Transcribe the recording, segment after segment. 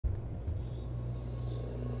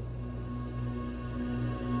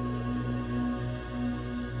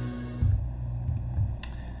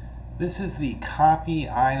This is the Copy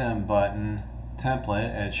Item button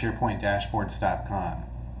template at SharePoint-dashboards.com.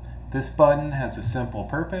 This button has a simple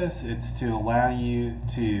purpose. It's to allow you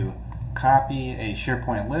to copy a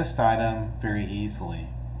SharePoint list item very easily.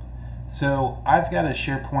 So I've got a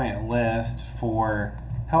SharePoint list for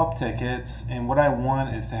help tickets, and what I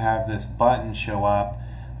want is to have this button show up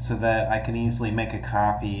so that I can easily make a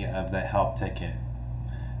copy of that help ticket.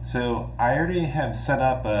 So I already have set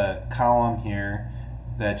up a column here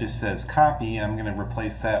that just says copy, and I'm going to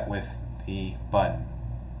replace that with the button.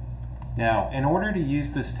 Now, in order to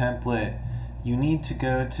use this template, you need to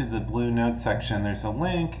go to the blue notes section. There's a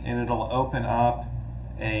link, and it'll open up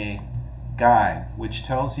a guide which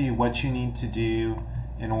tells you what you need to do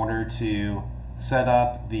in order to set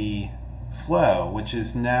up the flow which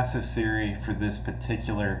is necessary for this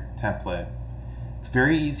particular template. It's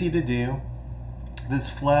very easy to do. This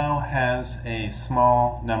flow has a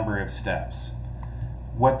small number of steps.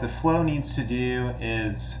 What the flow needs to do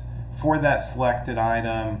is, for that selected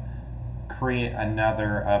item, create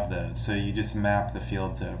another of those. So you just map the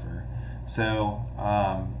fields over. So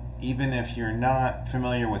even if you're not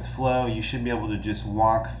familiar with flow, you should be able to just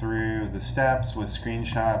walk through the steps with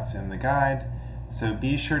screenshots in the guide. So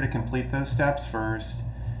be sure to complete those steps first.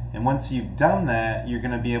 And once you've done that, you're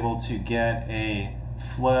going to be able to get a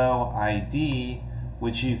flow ID,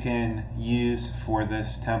 which you can use for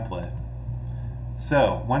this template.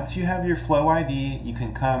 So once you have your flow ID, you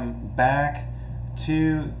can come back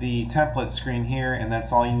to the template screen here, and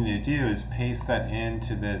that's all you need to do is paste that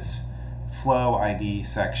into this flow ID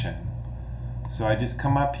section. So I just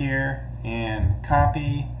come up here and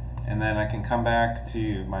copy, and then I can come back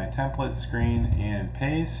to my template screen and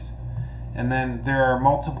paste. And then there are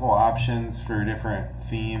multiple options for different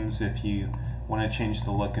themes if you want to change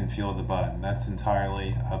the look and feel of the button. That's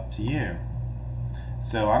entirely up to you.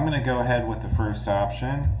 So I'm going to go ahead with the first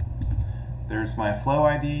option. There's my flow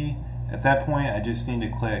ID. At that point, I just need to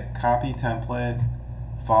click Copy Template,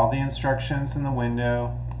 follow the instructions in the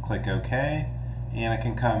window, click OK, and I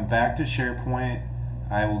can come back to SharePoint.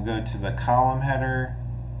 I will go to the column header,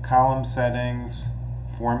 column settings,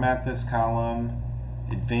 format this column,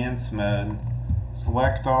 advanced mode,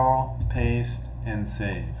 select all, paste, and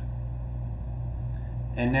save.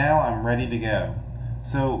 And now I'm ready to go.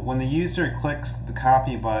 So when the user clicks the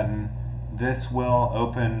copy button, this will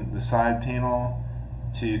open the side panel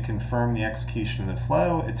to confirm the execution of the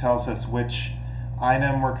flow. It tells us which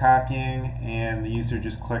item we're copying, and the user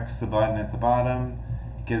just clicks the button at the bottom.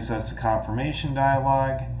 It gives us a confirmation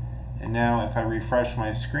dialog. And now if I refresh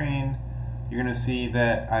my screen, you're going to see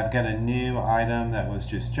that I've got a new item that was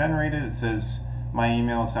just generated. It says my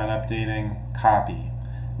email is not updating, copy.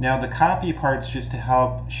 Now the copy part's just to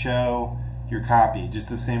help show your copy, just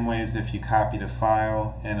the same way as if you copied a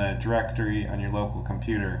file in a directory on your local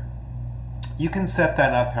computer. You can set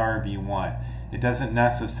that up however you want. It doesn't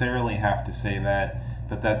necessarily have to say that,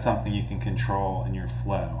 but that's something you can control in your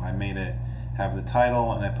flow. I made it have the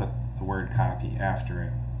title, and I put the word copy after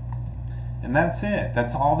it. And that's it.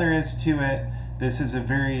 That's all there is to it. This is a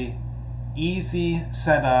very easy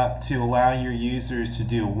setup to allow your users to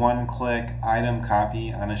do a one-click item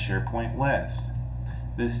copy on a SharePoint list.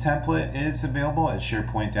 This template is available at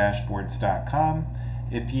SharePoint-dashboards.com.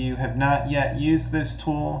 If you have not yet used this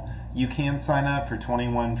tool, you can sign up for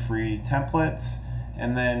 21 free templates,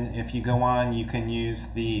 and then if you go on, you can use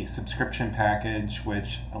the subscription package,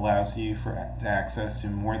 which allows you to access to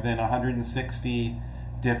more than 160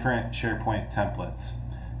 different SharePoint templates.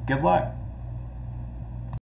 Good luck!